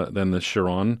than the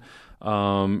Chiron.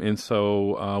 And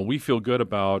so we feel good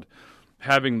about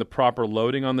having the proper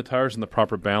loading on the tires and the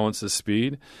proper balance of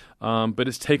speed. But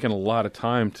it's taken a lot of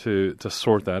time to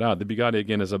sort that out. The Bugatti,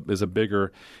 again, is a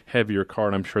bigger, heavier car,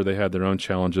 and I'm sure they had their own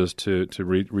challenges to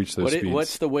reach those speeds.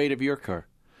 What's the weight of your car?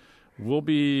 We'll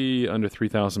be under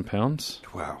 3,000 pounds.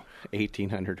 Wow.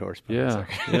 1,800 horsepower. Yeah,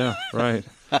 yeah, right.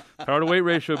 Power to weight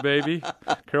ratio, baby.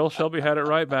 Carol Shelby had it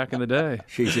right back in the day.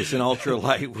 She's just an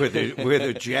ultralight with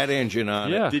a jet engine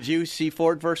on Yeah. it. Did you see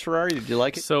Ford versus Ferrari? Did you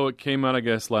like it? So it came out, I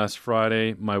guess, last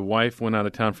Friday. My wife went out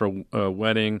of town for a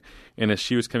wedding, and as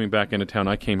she was coming back into town,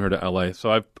 I came here to L.A.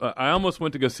 So I almost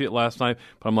went to go see it last night,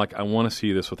 but I'm like, I want to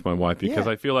see this with my wife because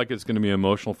I feel like it's going to be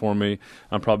emotional for me.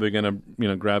 I'm probably going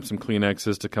to grab some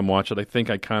Kleenexes to come watch it. I think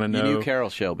I kind of know. You knew Carol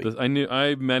Shelby.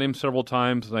 I met him several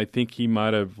times, and I think he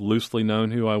might have loosely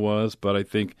known who I was, but I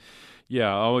think,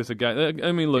 always a guy.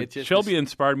 I mean, look, Shelby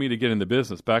inspired me to get in the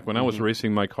business back when I was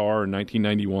racing my car in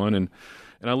 1991, and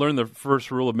I learned the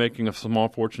first rule of making a small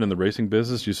fortune in the racing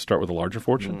business: you start with a larger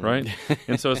fortune, right?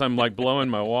 And so as I'm like blowing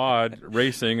my wad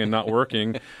racing and not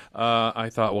working, I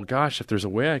thought, well, gosh, if there's a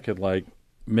way I could like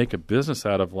make a business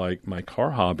out of like my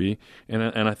car hobby, and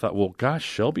I thought, well, gosh,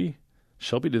 Shelby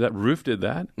did that. Roof did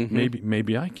that.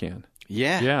 Maybe I can.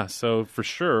 Yeah. Yeah. So for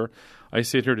sure, I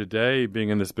sit here today being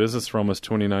in this business for almost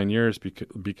 29 years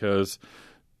because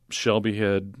Shelby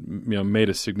had made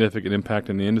a significant impact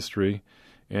in the industry,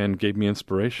 and gave me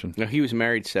inspiration. Now, he was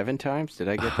married 7 times. Did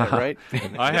I get that right?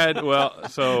 I had They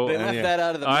left that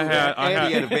out of the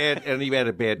movie. And he had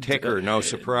a bad ticker. No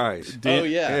surprise.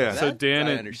 So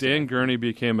Dan Gurney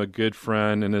became a good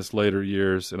friend in his later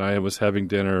years, and I was having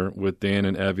dinner with Dan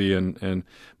and Evie and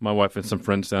my wife and some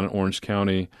friends down in Orange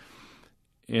County.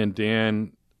 And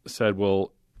Dan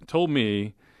told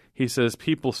me, he says,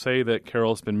 people say that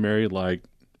Carol's been married like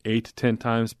 8 to 10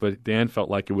 times, but Dan felt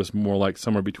like it was more like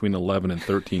somewhere between 11 and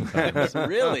 13 times.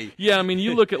 Really? Yeah, I mean,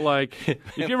 you look at like,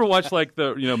 if you ever watch like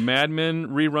the Mad Men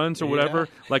reruns or whatever,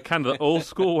 like kind of the old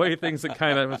school way things that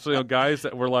kind of guys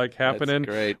that were like happening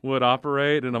would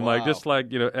operate, and I'm like, just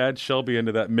like add Shelby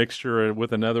into that mixture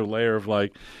with another layer of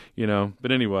like,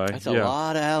 But anyway, that's a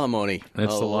lot of alimony.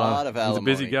 That's a lot of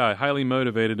alimony. He's a busy guy, highly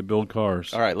motivated to build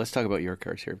cars. All right, let's talk about your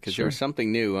cars here because there's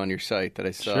something new on your site that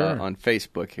I saw on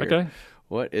Facebook here. Okay.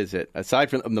 What is it? Aside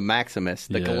from the Maximus,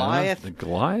 the Goliath? The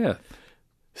Goliath.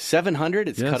 700?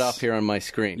 It's cut off here on my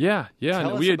screen. Yeah.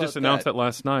 We had just announced that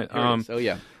last night.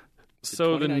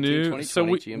 So the new,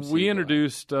 we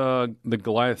introduced the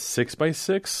Goliath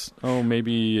 6x6,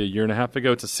 maybe a year and a half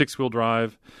ago. It's a 6-wheel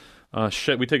drive.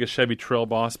 We take a Chevy Trail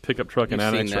Boss pickup truck and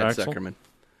add an extra axle. Zuckerman.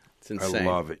 It's insane.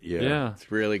 I love it. Yeah. It's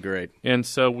really great. And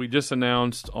so we just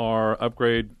announced our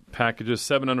upgrade packages,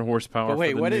 700 horsepower.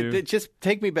 But wait, just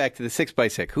take me back to the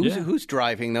 6x6. Who's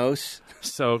driving those?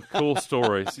 So cool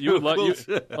stories.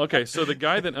 Okay, so the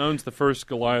guy that owns the first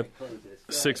Goliath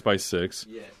 6x6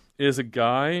 is a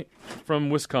guy from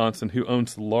Wisconsin who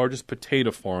owns the largest potato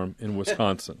farm in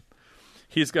Wisconsin.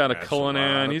 He's got a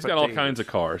Cullinan. He's got all kinds of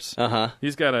cars.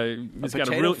 He's got a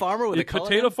potato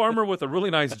farmer with a really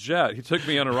nice jet. He took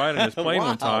me on a ride in his plane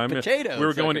one time. Potatoes. We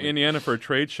were going to Indiana for a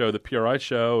trade show, the PRI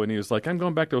show, and he was like, "I'm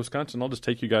going back to Wisconsin. I'll just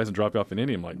take you guys and drop you off in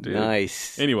India." I'm like, "Dude,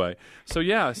 nice." Anyway, so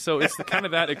it's the kind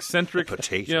of that eccentric,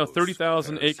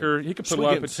 30,000 acre. He could put a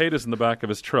lot of potatoes in the back of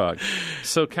his truck.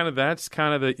 So that's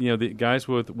the guys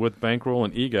with bankroll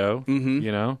and ego,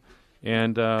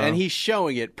 And he's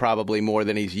showing it probably more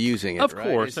than he's using it. Of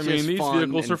course, I mean these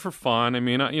vehicles are for fun. I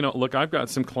mean, look, I've got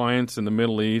some clients in the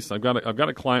Middle East. I've got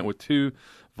a client with 2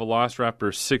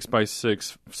 Velociraptor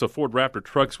 6x6, so Ford Raptor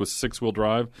trucks with 6-wheel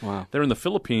drive. Wow. They're in the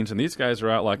Philippines, and these guys are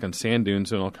out like on sand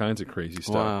dunes and all kinds of crazy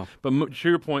stuff. Wow. But to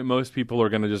your point, most people are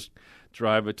going to just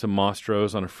drive it to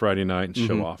Mostro's on a Friday night and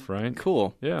show off, right?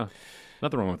 Cool. Yeah,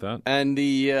 nothing wrong with that. And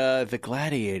the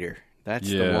Gladiator. That's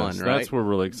the one, right? That's what we're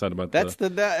really excited about.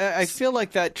 I feel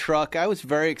like that truck. I was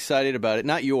very excited about it.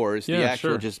 Not yours, the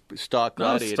actual just stock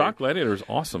Gladiator. No, stock Gladiator is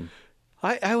awesome.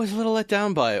 I was a little let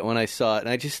down by it when I saw it, and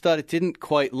I just thought it didn't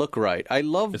quite look right.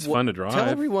 It's fun to drive. Tell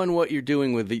everyone what you're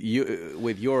doing with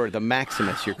the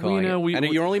Maximus. You're calling it. And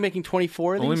you're only making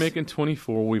 24 of these? Only making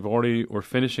 24. We're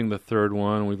finishing the 3rd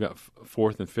one. We've got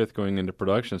 4th and 5th going into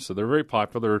production, so they're very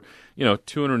popular.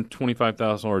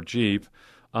 $225,000 Jeep.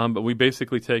 But we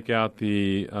basically take out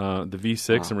the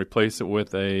V6 and replace it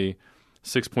with a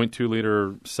 6.2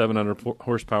 liter 700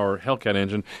 horsepower Hellcat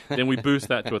engine. Then we boost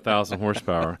that to 1,000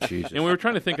 horsepower. Jesus. And we were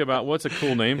trying to think about what's a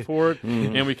cool name for it,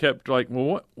 and we kept like,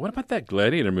 well, what about that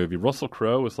Gladiator movie? Russell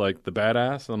Crowe was like the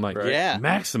badass, and I'm like,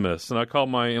 Maximus. And I called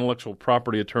my intellectual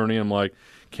property attorney. I'm like,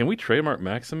 can we trademark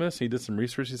Maximus? He did some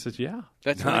research. He says, yeah.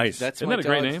 That's nice. Isn't that a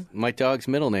great name? My dog's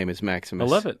middle name is Maximus. I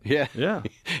love it. Yeah. Yeah.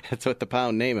 That's what the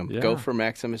pound name him. Yeah. Go for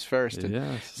Maximus first.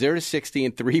 Yes. 0 to 60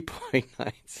 in 3.9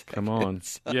 seconds. Come on.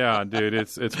 Yeah, dude,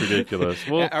 it's ridiculous.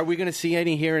 Well, are we going to see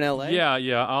any here in LA?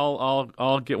 Yeah.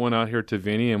 I'll get one out here to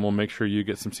Vinny, and we'll make sure you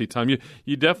get some seat time.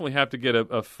 You definitely have to get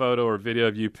a photo or video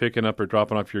of you picking up or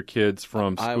dropping off your kids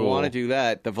from school. I want to do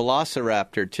that. The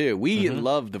Velociraptor, too. We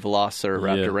love the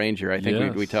Velociraptor Ranger. I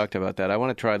think we talked about that. I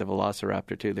want to try the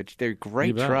Velociraptor, too. They're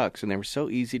great trucks, and they were so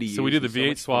easy to use. So we did the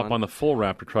V8 swap on the full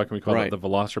Raptor truck, and we call it the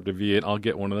Velociraptor V8. I'll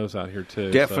get one of those out here, too.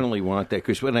 Definitely want that,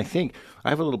 because when I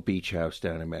have a little beach house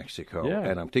down in Mexico,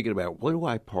 and I'm thinking about, what do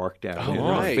I park down there?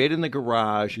 That'll fit in the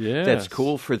garage, that's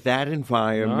cool for that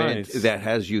environment, that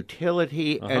has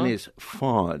utility, and is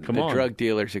fun. The drug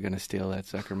dealers are going to steal that,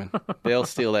 Zuckerman. They'll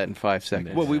steal that in 5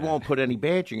 seconds. Well, we won't put any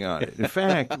badging on it. In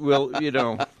fact, we'll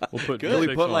put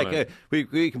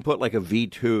we can put like a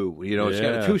V2. It's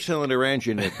got a 2-cylinder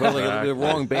engine. It put like the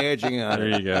wrong badging on it.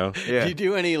 There you go. Yeah. Do you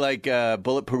do any like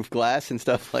bulletproof glass and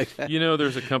stuff like that?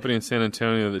 There's a company in San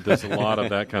Antonio that does a lot of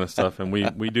that kind of stuff, and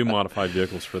we do modify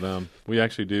vehicles for them. We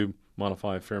actually do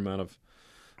modify a fair amount of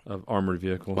armored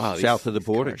vehicles. Wow, south of the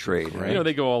border trade, right?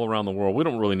 They go all around the world. We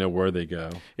don't really know where they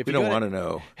go. If we don't want to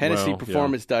know.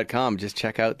 HennesseyPerformance.com, just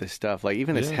check out this stuff. Like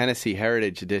even this Hennessey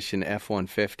Heritage Edition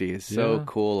F-150 is so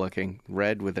cool looking.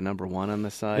 Red with the number 1 on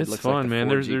the side. It's looks fun, like the man.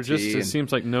 Ford There's just, it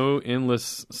seems like no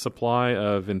endless supply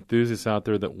of enthusiasts out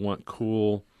there that want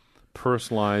cool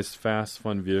personalized, fast,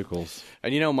 fun vehicles.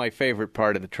 And my favorite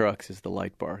part of the trucks is the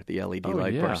light bar, the LED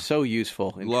light bar. So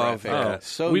useful in traffic.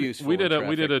 So useful.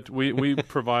 We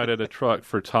provided a truck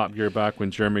for Top Gear back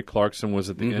when Jeremy Clarkson was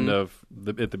at the end of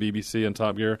at the BBC in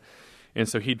Top Gear. And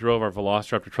so he drove our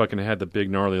Velociraptor truck, and it had the big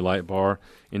gnarly light bar.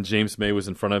 And James May was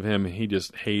in front of him, and he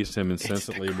just hazed him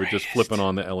incessantly. We're just flipping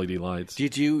on the LED lights. Do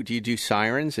you do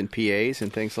sirens and PAs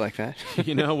and things like that?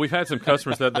 We've had some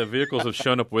customers that the vehicles have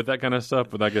shown up with that kind of stuff,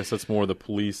 but I guess that's more the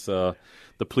police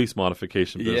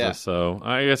modification business. Yeah. So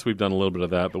I guess we've done a little bit of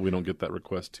that, but we don't get that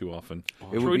request too often.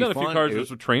 We've done a few cars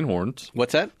with train horns.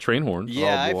 What's that? Train horns.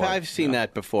 Yeah, I've seen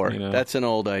that before. That's an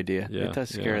old idea. Yeah, it does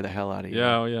scare the hell out of you.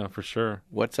 Yeah, for sure.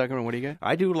 What, Zuckerman? What do you got?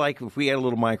 I do like if we had a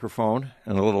little microphone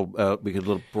and a little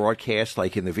broadcast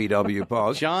like in the VW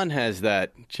Bug. John has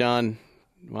that.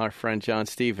 Our friend John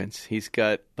Stevens. He's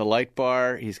got the light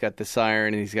bar, he's got the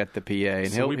siren, and he's got the PA, and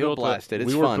he'll blast it.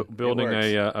 It's fun. We were building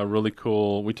a really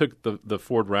cool. We took the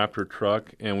Ford Raptor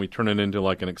truck and we turned it into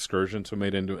like an excursion, so we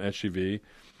made it into an SUV.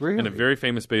 Really? And a very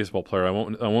famous baseball player. I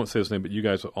won't say his name, but you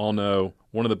guys all know,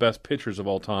 one of the best pitchers of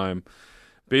all time.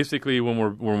 Basically, when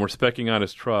we're speccing out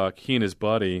his truck, he and his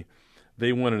buddy,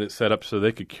 they wanted it set up so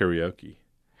they could karaoke.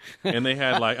 And they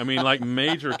had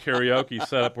major karaoke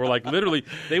setup where literally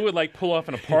they would pull off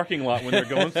in a parking lot when they're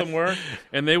going somewhere,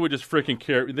 and they would just freaking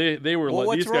karaoke. They were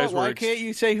what's these guys wrong? were. Why can't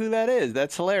you say who that is?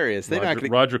 That's hilarious.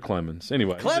 Roger Clemens.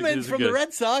 Anyway, Clemens from the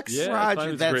Red Sox. Yeah, Roger,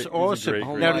 Clemens that's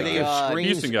awesome. Now, do they have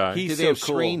screens? Decent guy. He's do they have so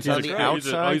cool. screens on the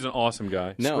outside? He's an awesome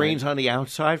guy. No, screens on the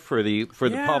outside for the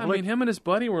public. I mean, him and his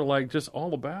buddy were just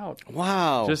all about.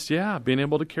 Wow. Just being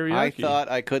able to karaoke. I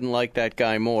thought I couldn't like that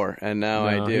guy more, and now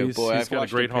I do. He's I've got a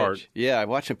watched great him pitch. heart. Yeah, I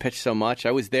watched him pitch so much.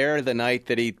 I was there the night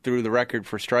that he threw the record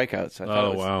for strikeouts. I thought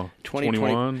it was wow.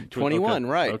 21? 21,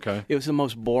 okay. right. Okay. It was the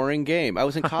most boring game. I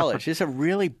was in college. It's a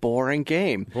really boring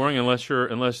game. Boring unless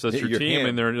that's your team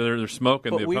and they're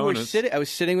smoking the opponents. I was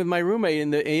sitting with my roommate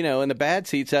in the bad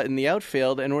seats out in the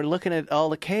outfield, and we're looking at all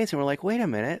the Ks, and we're like, wait a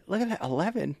minute, look at that,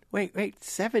 11. Wait,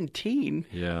 17.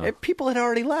 Yeah. And people had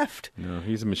already left. No,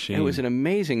 he's a machine. It was an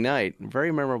amazing night,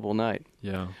 very memorable night.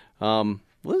 Yeah.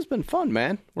 Well, this has been fun,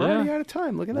 man. We're already out of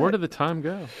time. Look at that. Where did the time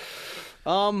go?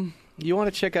 You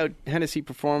want to check out Hennessey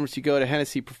Performance, you go to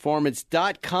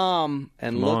HennesseyPerformance.com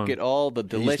and look at all the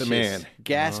delicious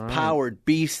gas-powered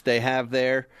beasts they have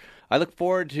there. I look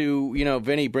forward to,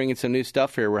 Vinny bringing some new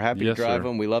stuff here. We're happy to drive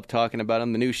them. We love talking about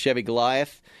them. The new Chevy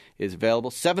Goliath is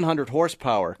available. 700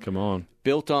 horsepower. Come on.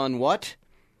 Built on what?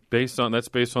 That's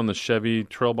based on the Chevy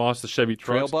Trail Boss, the Chevy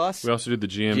trucks. Trail Boss? We also did the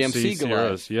GMC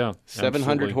Sierras. Yeah, 700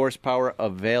 absolutely. horsepower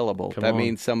available. That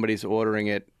means somebody's ordering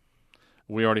it.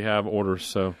 We already have orders,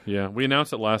 so yeah. We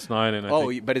announced it last night.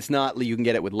 And but it's not, you can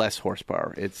get it with less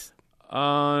horsepower. It's...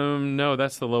 No,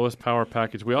 that's the lowest power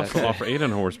package. We also offer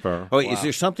 800 horsepower. Oh, wow. Is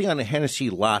there something on the Hennessey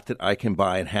lot that I can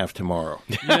buy and have tomorrow?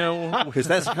 Because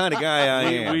that's the kind of guy I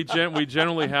am. We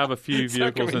generally have a few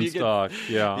vehicles in stock.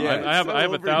 Yeah, I have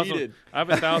 1,000. I have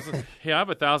 1,000. Hey, I have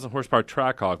 1,000 horsepower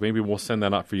Trackhawk. Maybe we'll send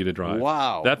that out for you to drive.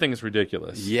 Wow, that thing is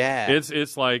ridiculous. Yeah,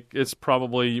 it's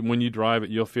probably when you drive it,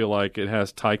 you'll feel like it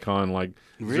has Taycan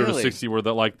 0 to 60, where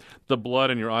the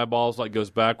blood in your eyeballs goes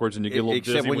backwards and you get a little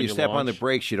dizzy except when you step launch. on the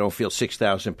brakes, you don't feel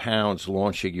 6,000 pounds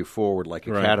launching you forward like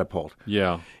a catapult.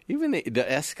 Yeah. Even the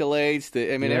Escalades,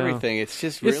 everything. It's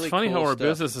just really It's funny cool how our stuff.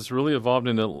 business has really evolved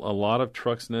into a lot of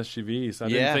trucks and SUVs. I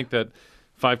didn't think that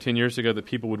 5-10 years ago that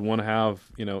people would want to have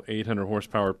 800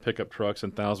 horsepower pickup trucks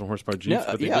and 1,000 horsepower Jeeps.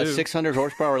 But they do. 600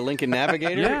 horsepower Lincoln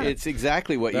Navigator. Yeah. It's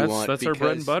exactly what you want. That's our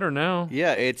bread and butter now.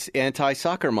 Yeah, it's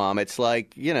anti-soccer mom. It's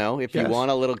like if you want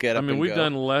a little get up. We've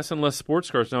done less and less sports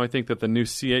cars now. I think that the new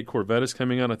C8 Corvette is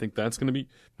coming out. I think that's going to be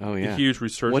a huge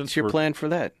resurgence. What's your plan for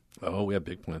that? Oh, we have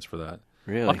big plans for that.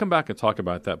 Really? I'll come back and talk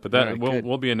about that. But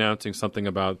we'll be announcing something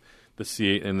about the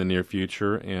C8 in the near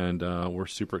future, and we're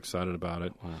super excited about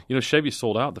it. Wow. Chevy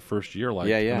sold out the first year,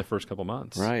 in the first couple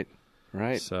months. Right.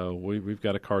 So we've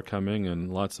got a car coming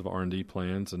and lots of R&D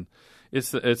plans, and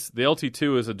it's the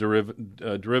LT2 is a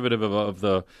derivative of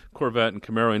the Corvette and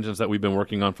Camaro engines that we've been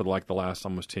working on for the last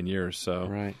almost 10 years.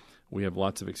 So we have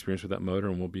lots of experience with that motor,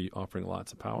 and we'll be offering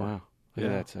lots of power. Wow. Look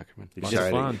at that, Zuckerman. Lots of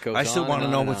fun. I still want to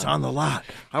know what's on the lot.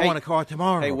 I want a car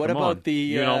tomorrow. Hey, what about the...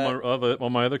 You and all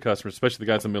my other customers, especially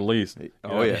the guys in the Middle East.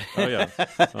 Oh, yeah.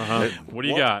 Uh-huh. What do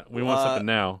you got? We want something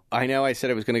now. I know I said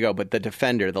I was going to go, but the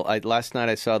Defender. Last night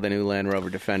I saw the new Land Rover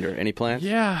Defender. Any plans?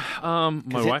 Yeah.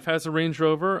 My wife has a Range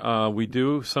Rover. We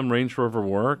do some Range Rover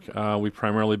work. We've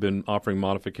primarily been offering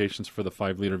modifications for the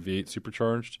 5-liter V8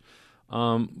 supercharged.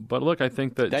 But look, I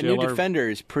think that new Defender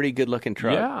is a pretty good-looking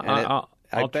truck. Yeah,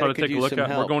 I'll try to take a look at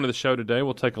it. We're going to the show today.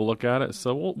 We'll take a look at it.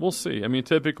 So we'll see.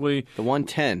 Typically... The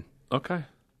 110. Okay.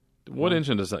 What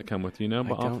engine does that come with? You know?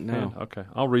 I don't know. Okay,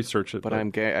 I'll research it. But I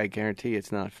guarantee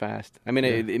it's not fast. I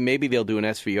mean, maybe they'll do an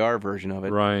SVR version of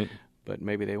it. Right. But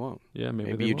maybe they won't. Yeah,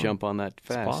 maybe you they won't. jump on that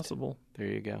fast. It's possible. There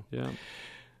you go. Yeah.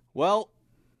 Well,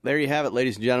 there you have it,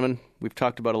 ladies and gentlemen. We've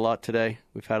talked about a lot today.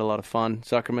 We've had a lot of fun.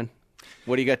 Zuckerman,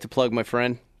 what do you got to plug, my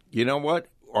friend? You know what?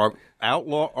 Our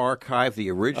Outlaw Archive,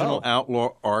 the original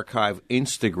Outlaw Archive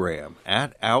Instagram,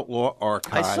 at Outlaw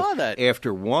Archive. I saw that.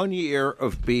 After 1 year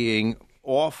of being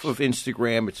off of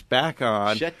Instagram, it's back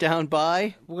on. Shut down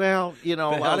by? Well, a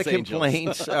lot Hells of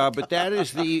complaints, but that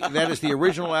is the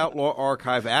original Outlaw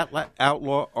Archive,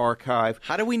 Outlaw Archive.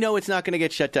 How do we know it's not going to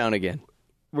get shut down again?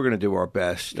 We're going to do our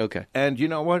best. Okay. And you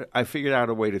know what? I figured out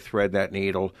a way to thread that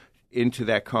needle into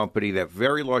that company, that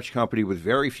very large company with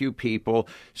very few people,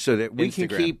 so that we can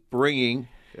keep bringing,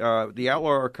 the Outlaw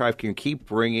Archive can keep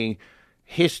bringing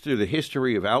the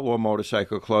history of outlaw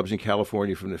motorcycle clubs in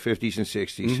California from the 50s and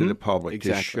 60s to the public,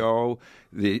 to show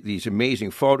these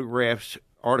amazing photographs,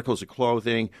 articles of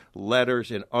clothing,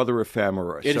 letters, and other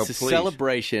ephemera. It is a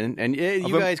celebration, and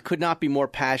you guys could not be more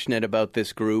passionate about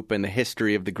this group and the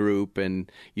history of the group, and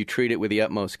you treat it with the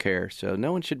utmost care, so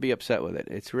no one should be upset with it.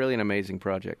 It's really an amazing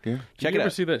project. Yeah. Did you ever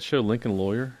see that show, Lincoln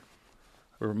Lawyer?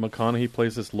 Where McConaughey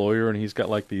plays this lawyer, and he's got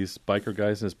like these biker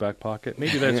guys in his back pocket?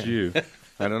 Maybe that's you.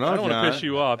 I don't know, I don't want to piss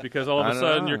you off, because all of a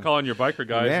sudden you're calling your biker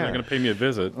guys and they're going to pay me a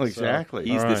visit. Exactly.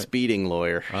 So. He's the speeding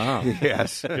lawyer. Oh.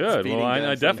 Yes. Good. Well,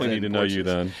 I definitely need to know you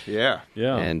then. Yeah.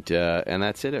 Yeah. And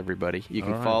that's it, everybody. You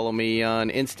can follow me on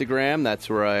Instagram. That's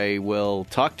where I will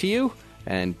talk to you.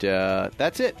 And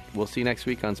that's it. We'll see you next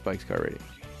week on Spike's Car Radio.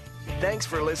 Thanks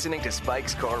for listening to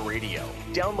Spike's Car Radio.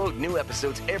 Download new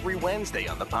episodes every Wednesday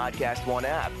on the Podcast One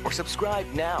app, or subscribe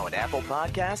now at Apple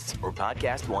Podcasts or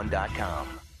PodcastOne.com.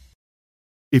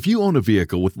 If you own a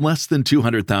vehicle with less than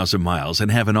 200,000 miles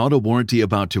and have an auto warranty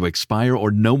about to expire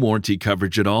or no warranty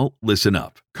coverage at all, listen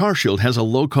up. CarShield has a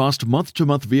low-cost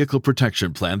month-to-month vehicle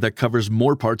protection plan that covers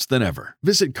more parts than ever.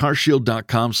 Visit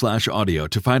carshield.com/audio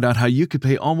to find out how you could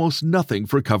pay almost nothing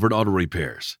for covered auto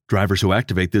repairs. Drivers who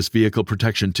activate this vehicle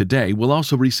protection today will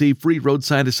also receive free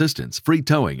roadside assistance, free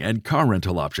towing, and car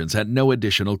rental options at no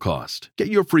additional cost. Get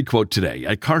your free quote today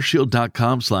at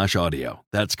carshield.com/audio.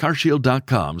 That's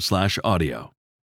carshield.com/audio.